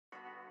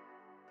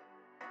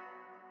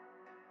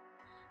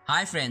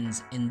Hi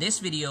friends, in this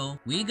video,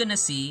 we're gonna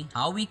see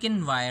how we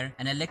can wire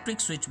an electric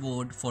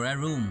switchboard for our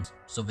rooms.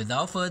 So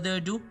without further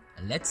ado,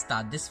 let's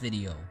start this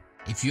video.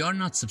 If you are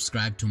not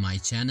subscribed to my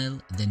channel,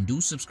 then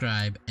do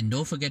subscribe and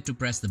don't forget to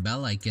press the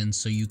bell icon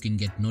so you can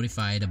get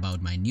notified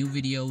about my new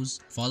videos.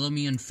 Follow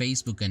me on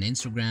Facebook and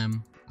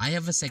Instagram. I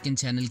have a second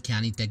channel,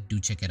 CannyTech, do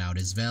check it out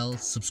as well.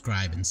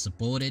 Subscribe and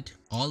support it.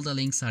 All the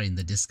links are in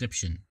the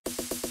description.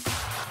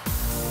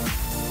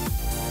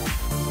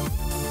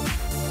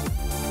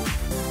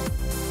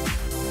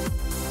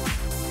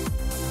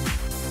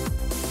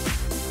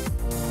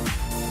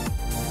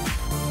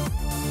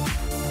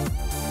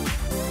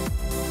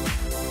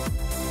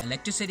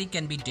 Electricity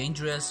can be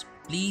dangerous.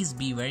 Please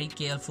be very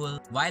careful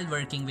while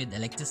working with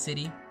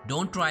electricity.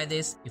 Don't try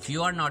this if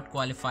you are not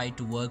qualified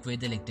to work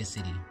with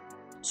electricity.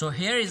 So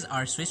here is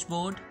our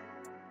switchboard.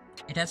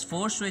 It has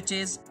 4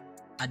 switches,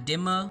 a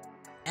dimmer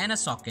and a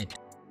socket.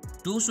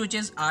 2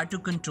 switches are to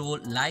control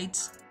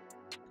lights.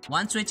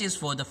 1 switch is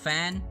for the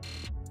fan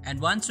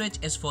and 1 switch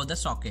is for the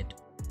socket.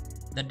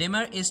 The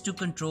dimmer is to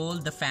control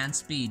the fan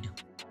speed.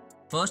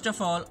 First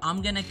of all,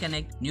 I'm gonna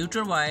connect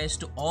neutral wires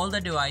to all the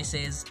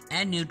devices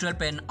and neutral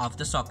pin of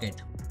the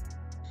socket.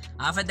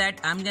 After that,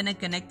 I'm gonna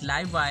connect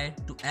live wire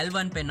to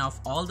L1 pin of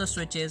all the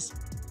switches.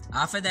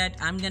 After that,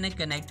 I'm gonna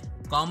connect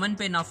common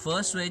pin of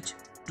first switch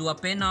to a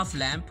pin of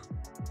lamp.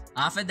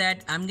 After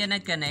that, I'm gonna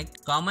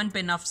connect common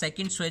pin of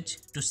second switch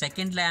to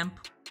second lamp.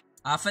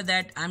 After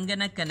that, I'm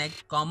gonna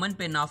connect common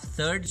pin of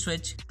third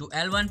switch to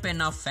L1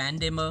 pin of fan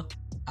dimmer.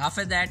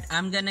 After that,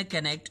 I'm gonna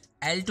connect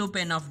L2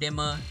 pin of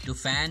dimmer to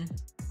fan.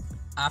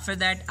 After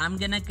that, I'm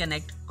gonna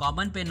connect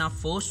common pin of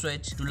 4th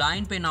switch to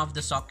line pin of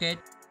the socket.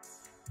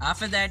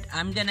 After that,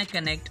 I'm gonna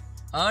connect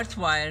earth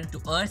wire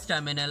to earth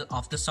terminal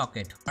of the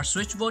socket. Our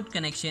switchboard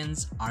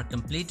connections are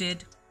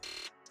completed.